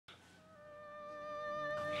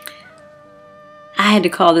I had to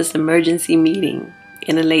call this emergency meeting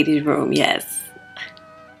in a ladies' room. Yes.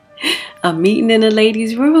 A meeting in a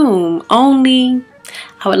ladies' room. Only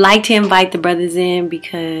I would like to invite the brothers in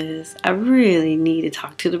because I really need to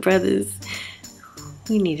talk to the brothers.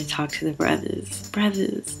 We need to talk to the brothers.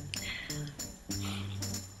 Brothers,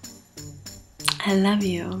 I love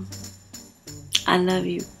you. I love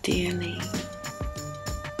you dearly.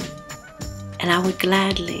 And I would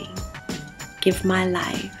gladly give my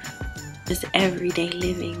life, this everyday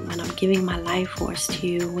living, when I'm giving my life force to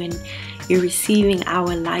you, when you're receiving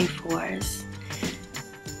our life force.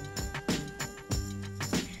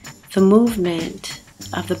 The movement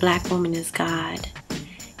of the Black woman is God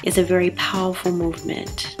is a very powerful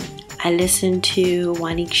movement. I listened to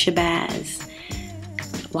Wanique Shabazz,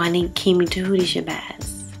 Wanique Kimi Tahuti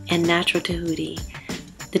Shabazz, and Natural Tahuti,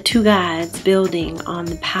 the two gods building on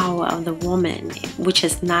the power of the woman, which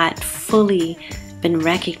has not fully been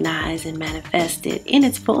recognized and manifested in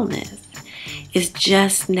its fullness, is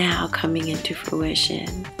just now coming into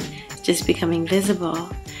fruition. It's just becoming visible.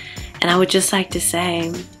 And I would just like to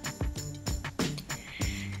say,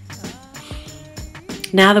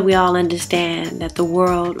 now that we all understand that the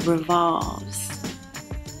world revolves,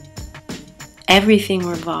 everything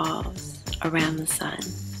revolves around the sun.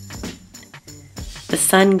 The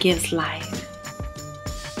sun gives life.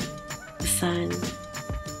 The sun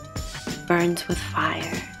burns with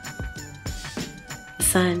fire. The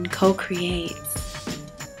sun co-creates.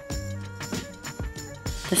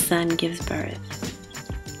 The sun gives birth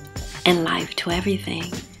and life to everything.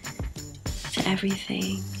 To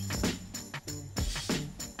everything.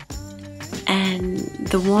 And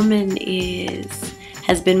the woman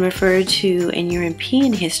has been referred to in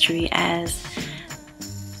European history as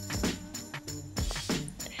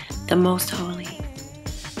the most holy.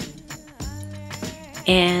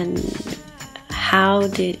 And how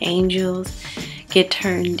did angels get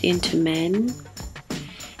turned into men?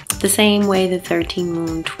 The same way the 13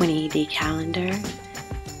 moon 28-day calendar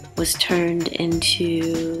was turned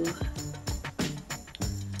into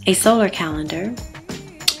a solar calendar,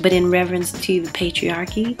 but in reverence to the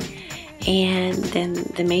patriarchy, and then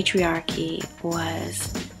the matriarchy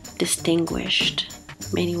was distinguished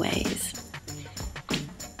in many ways,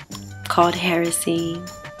 called heresy,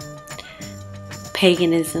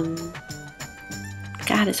 paganism,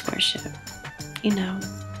 goddess worship. You know,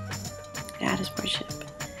 goddess worship.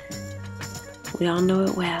 We all know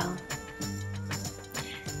it well.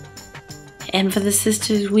 And for the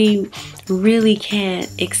sisters, we really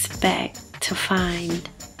can't expect to find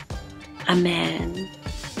a man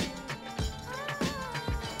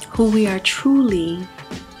who we are truly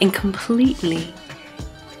and completely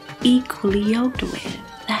equally yoked with.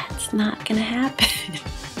 That's not gonna happen.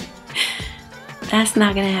 That's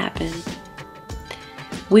not gonna happen.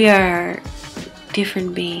 We are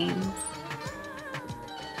different beings.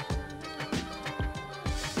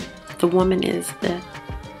 The woman is the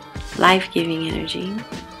life-giving energy,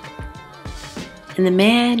 and the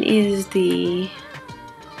man is the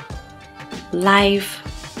life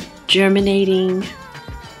germinating,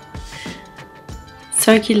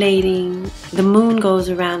 circulating. The moon goes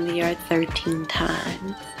around the earth 13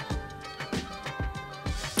 times.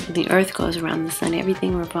 The earth goes around the sun.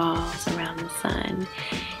 Everything revolves around the sun.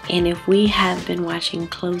 And if we have been watching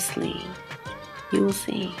closely, you will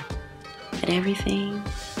see that everything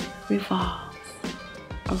revolves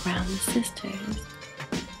around the sisters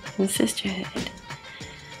and sisterhood.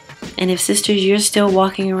 And if sisters, you're still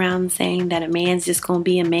walking around saying that a man's just going to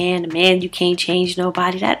be a man, you can't change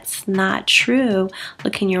nobody, that's not true.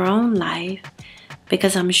 Look in your own life,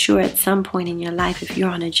 because I'm sure at some point in your life, if you're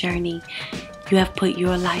on a journey, you have put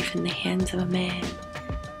your life in the hands of a man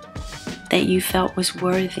that you felt was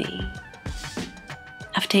worthy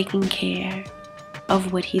of taking care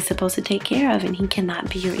of what he's supposed to take care of, and he cannot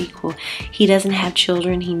be your equal. He doesn't have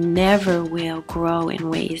children. He never will grow in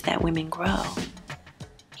ways that women grow.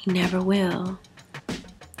 He never will.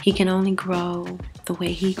 He can only grow the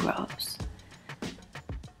way he grows.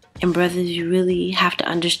 And brothers, you really have to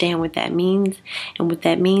understand what that means. And what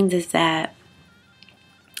that means is that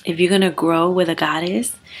if you're going to grow with a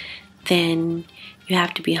goddess, then you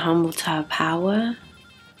have to be humble to her power.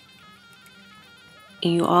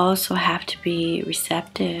 And you also have to be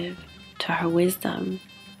receptive to her wisdom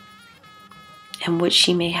and what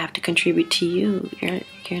she may have to contribute to you.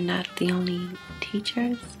 You're not the only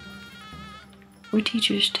teachers. We're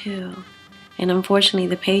teachers too. And unfortunately,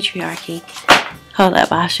 the patriarchy. Hold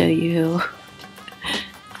up, I'll show you.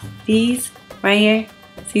 These right here.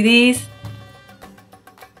 See these?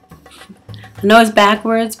 I know it's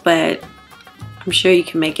backwards, but I'm sure you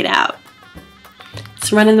can make it out.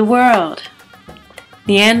 It's running the world.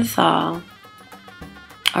 Neanderthal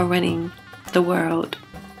are running the world.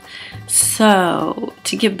 So,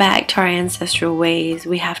 to get back to our ancestral ways,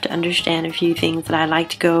 we have to understand a few things that I'd like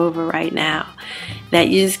to go over right now. That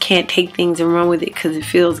you just can't take things and run with it because it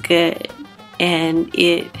feels good. And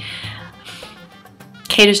it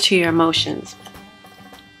caters to your emotions.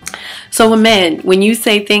 So men, when you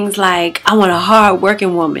say things like, I want a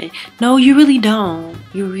hard-working woman. No, you really don't.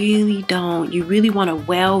 You really don't. You really want a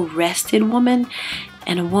well-rested woman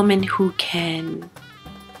and a woman who can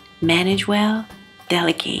manage well,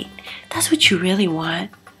 delegate. That's what you really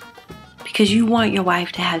want. Because you want your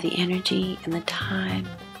wife to have the energy and the time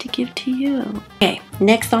to give to you. Okay,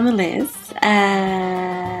 next on the list,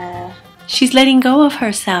 she's letting go of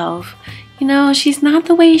herself. You know, she's not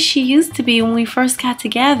the way she used to be when we first got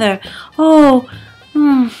together. Oh,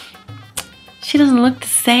 she doesn't look the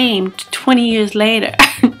same 20 years later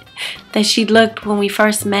that she looked when we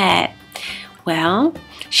first met. Well,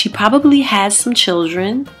 she probably has some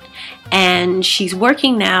children, and she's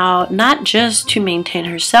working now not just to maintain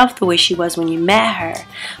herself the way she was when you met her,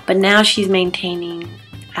 but now she's maintaining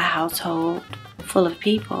a household full of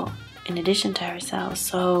people in addition to herself.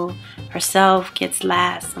 So herself gets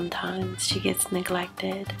last sometimes. She gets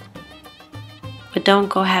neglected. But don't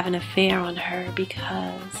go have an affair on her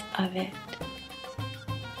because of it.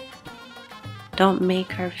 Don't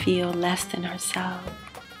make her feel less than herself,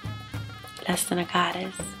 less than a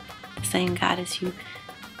goddess, the same goddess you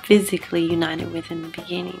physically united with in the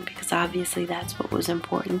beginning, because obviously that's what was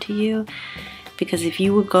important to you. Because if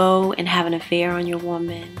you would go and have an affair on your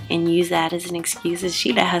woman and use that as an excuse, as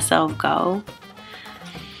she let herself go,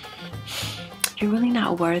 you're really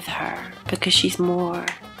not worth her, because she's more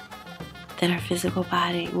than her physical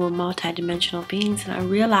body. We're multidimensional beings, and I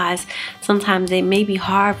realize sometimes it may be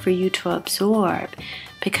hard for you to absorb,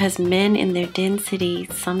 because men in their density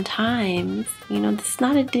sometimes, you know, this is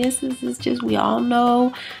not a diss, this is just, we all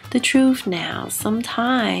know the truth now.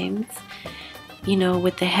 Sometimes, you know,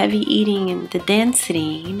 with the heavy eating and the density,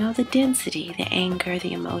 you know, the density, the anger,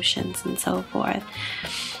 the emotions, and so forth,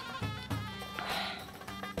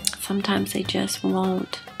 sometimes they just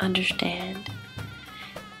won't understand.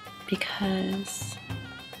 Because,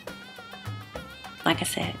 like I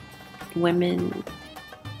said, women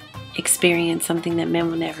experience something that men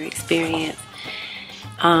will never experience.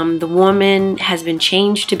 The woman has been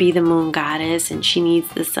changed to be the moon goddess, and she needs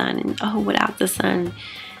the sun. And oh, without the sun,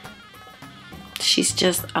 she's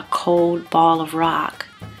just a cold ball of rock.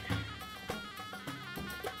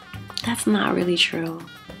 That's not really true.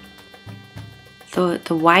 So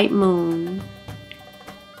the white moon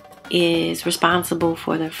is responsible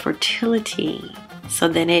for the fertility, so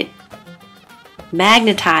then it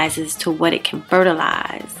magnetizes to what it can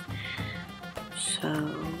fertilize.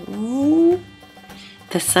 So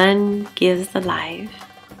the sun gives the life,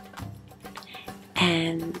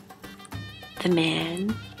 and the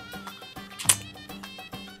man,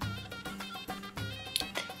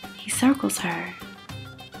 he circles her.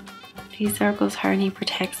 He circles her and he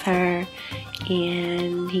protects her,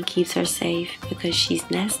 and he keeps her safe because she's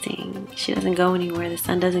nesting. She doesn't go anywhere. The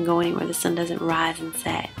sun doesn't go anywhere. The sun doesn't rise and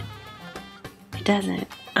set. It doesn't.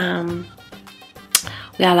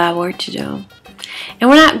 We got a lot of work to do. And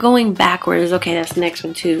we're not going backwards. Okay, that's the next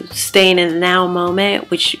one too. Staying in the now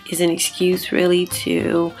moment, which is an excuse really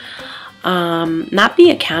to not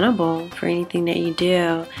be accountable for anything that you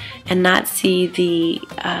do, and not see the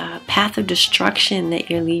path of destruction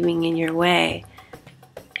that you're leaving in your way,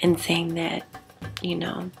 and saying that, you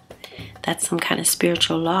know, that's some kind of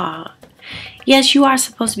spiritual law. Yes, you are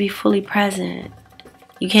supposed to be fully present.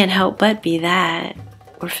 You can't help but be that,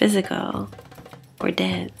 or physical, or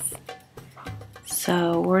dense.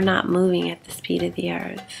 So we're not moving at the speed of the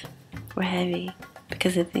earth. We're heavy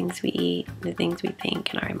because of the things we eat, the things we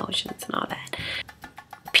think, and our emotions and all that.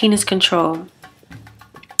 Penis control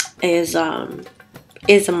is a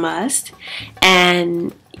must,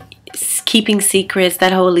 and keeping secrets,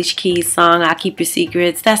 that whole Alicia Keys song, I'll keep your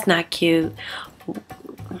secrets, that's not cute.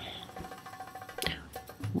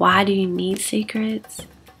 Why do you need secrets?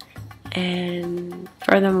 And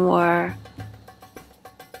furthermore,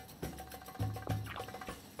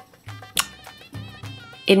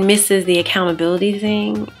 it misses the accountability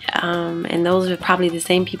thing, and those are probably the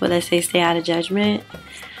same people that say stay out of judgment.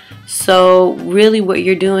 So really what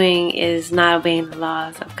you're doing is not obeying the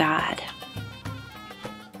laws of God.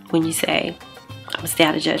 When you say, I'm going to stay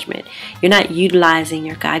out of judgment, you're not utilizing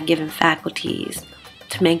your God-given faculties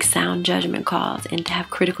to make sound judgment calls and to have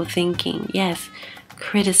critical thinking. Yes,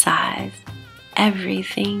 criticize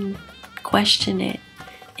everything. Question it.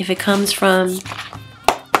 If it comes from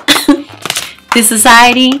this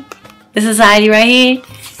society, This society right here,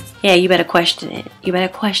 yeah, you better question it. You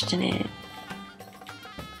better question it.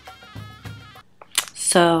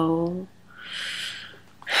 So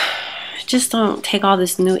just don't take all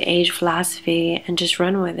this new age philosophy and just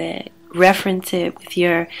run with it. Reference it with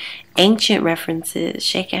your ancient references.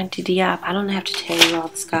 Sheikh Anta Diop. I don't have to tell you all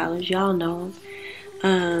the scholars. Y'all know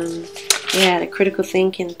them. Yeah, the critical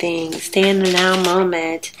thinking thing. Stay in the now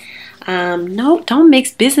moment. No, don't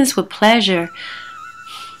mix business with pleasure.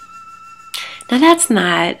 Now that's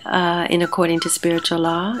not in according to spiritual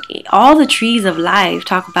law. All the trees of life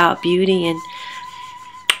talk about beauty and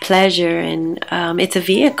pleasure, and it's a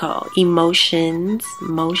vehicle. Emotions,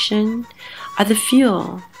 motion, are the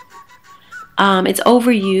fuel. It's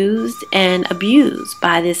overused and abused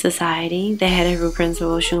by this society. The hetero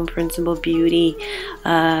principle, Shun principle, beauty,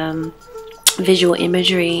 visual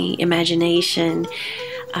imagery, imagination.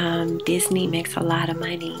 Disney makes a lot of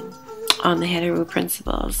money on the hetero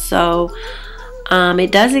principles. So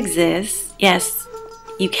it does exist. Yes,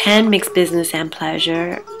 you can mix business and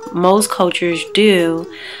pleasure. Most cultures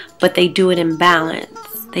do, but they do it in balance.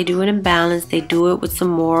 They do it in balance. They do it with some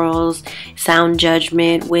morals, sound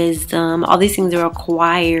judgment, wisdom. All these things are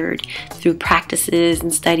acquired through practices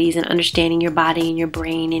and studies and understanding your body and your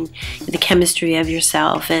brain and the chemistry of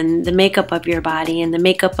yourself and the makeup of your body and the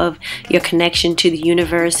makeup of your connection to the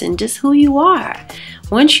universe and just who you are.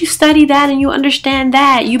 Once you study that and you understand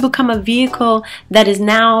that, you become a vehicle that is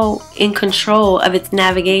now in control of its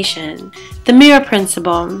navigation. The mirror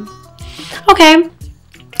principle. Okay.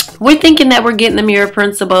 We're thinking that we're getting the mirror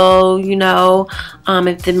principle, you know,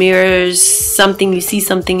 if the mirror is something, you see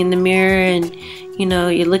something in the mirror and, you know,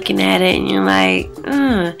 you're looking at it and you're like,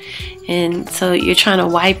 and so you're trying to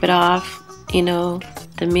wipe it off, you know,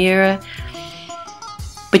 the mirror,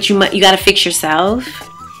 but you got to fix yourself.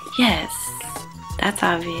 Yes, that's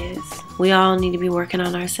obvious. We all need to be working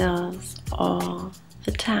on ourselves all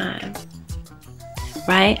the time,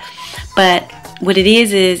 right? But what it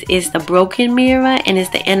is the broken mirror and it's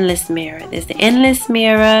the endless mirror. There's the endless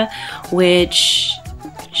mirror, which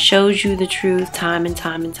shows you the truth time and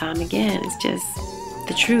time and time again. It's just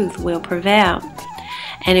the truth will prevail.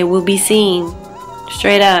 And it will be seen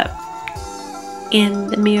straight up in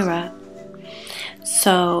the mirror.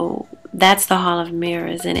 So that's the Hall of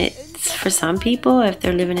Mirrors. And it's for some people, if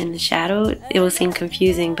they're living in the shadow, it will seem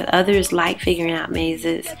confusing. But others like figuring out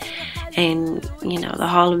mazes. And, you know, the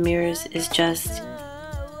Hall of Mirrors is just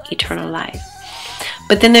eternal life.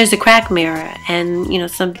 But then there's the cracked mirror. And, you know,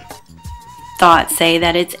 some thoughts say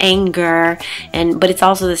that it's anger. But it's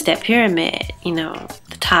also the step pyramid, you know,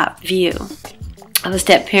 the top view of the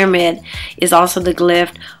step pyramid is also the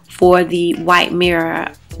glyph for the white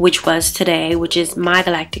mirror, which was today, which is my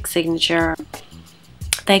galactic signature.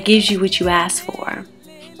 That gives you what you ask for.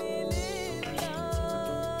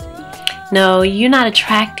 No, you're not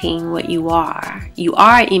attracting what you are. You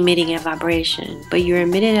are emitting a vibration, but you're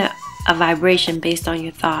emitting a vibration based on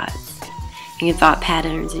your thoughts and your thought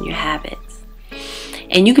patterns and your habits.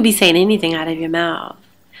 And you could be saying anything out of your mouth,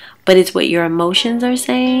 but it's what your emotions are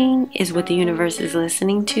saying is what the universe is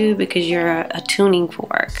listening to, because you're a tuning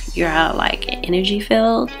fork. You're like an energy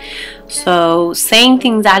field. So saying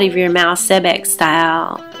things out of your mouth, Sebek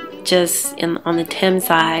style, just on the Tim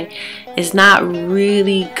side, is not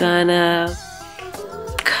really gonna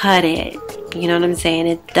cut it. You know what I'm saying?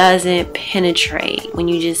 It doesn't penetrate when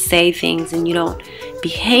you just say things and you don't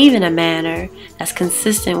behave in a manner that's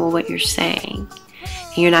consistent with what you're saying.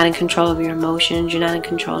 And you're not in control of your emotions, you're not in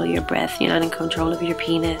control of your breath, you're not in control of your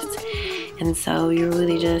penis. And so you're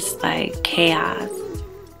really just like chaos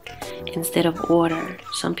instead of order.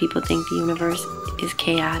 Some people think the universe is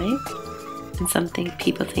chaotic, and some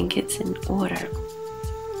people think it's in order.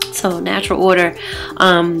 So natural order,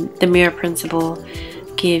 the mirror principle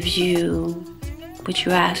gives you what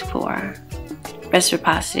you ask for,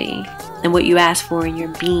 reciprocity, and what you ask for in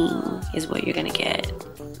your being is what you're gonna get,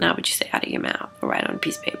 not what you say out of your mouth or write on a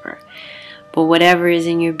piece of paper, but whatever is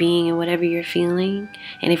in your being and whatever you're feeling.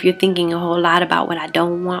 And if you're thinking a whole lot about what I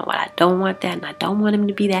don't want that, and I don't want him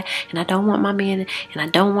to be that, and I don't want my man, and I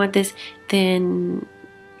don't want this, then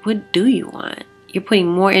what do you want? You're putting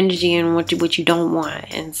more energy in what you don't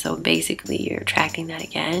want, and so basically you're attracting that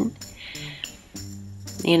again,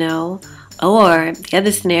 you know. Or the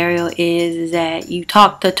other scenario is that you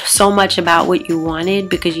talked so much about what you wanted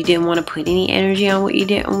because you didn't want to put any energy on what you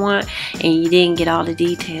didn't want, and you didn't get all the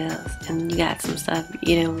details, and you got some stuff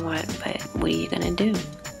you didn't want. But what are you gonna do?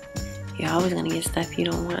 You're always gonna get stuff you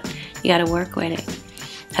don't want. You gotta work with it.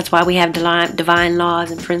 That's why we have divine laws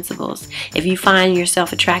and principles. If you find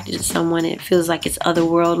yourself attracted to someone and it feels like it's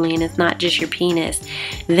otherworldly and it's not just your penis,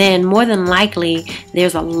 then more than likely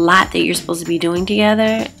there's a lot that you're supposed to be doing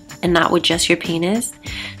together and not with just your penis.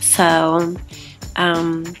 So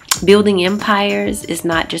building empires is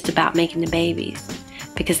not just about making the babies,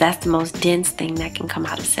 because that's the most dense thing that can come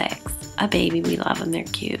out of sex. A baby, we love them, they're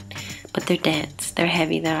cute, but they're dense, they're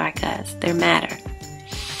heavy, they're like us, they're matter.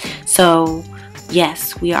 So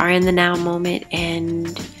yes, we are in the now moment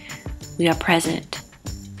and we are present.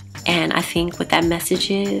 And I think what that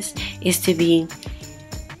message is to be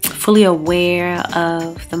fully aware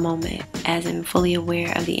of the moment, as in fully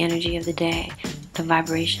aware of the energy of the day, the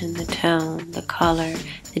vibration, the tone, the color,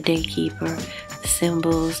 the day keeper, the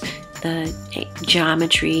symbols, the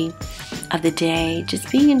geometry of the day.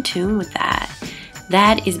 Just being in tune with that.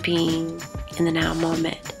 That is being in the now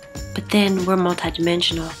moment. But then we're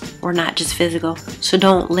multidimensional. We're not just physical. So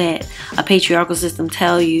don't let a patriarchal system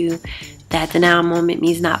tell you that the now moment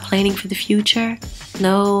means not planning for the future.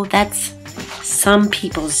 No, that's some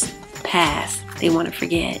people's past. They want to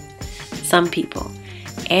forget. Some people.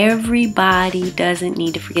 Everybody doesn't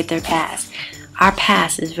need to forget their past. Our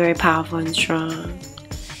past is very powerful and strong.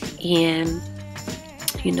 And,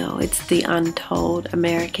 you know, it's the untold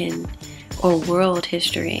American or world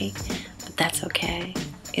history. But that's okay.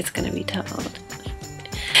 It's going to be told.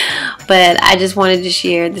 But I just wanted to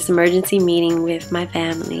share this emergency meeting with my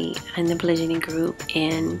family and the Polygyny group.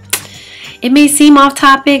 And it may seem off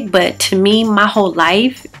topic, but to me, my whole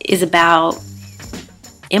life is about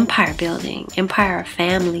empire building, empire of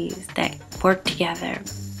families that work together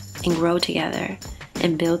and grow together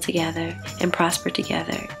and build together and prosper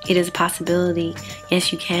together. It is a possibility.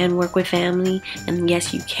 Yes, you can work with family, and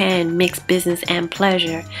yes, you can mix business and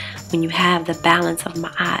pleasure when you have the balance of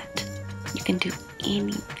Maat. You can do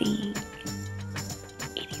anything.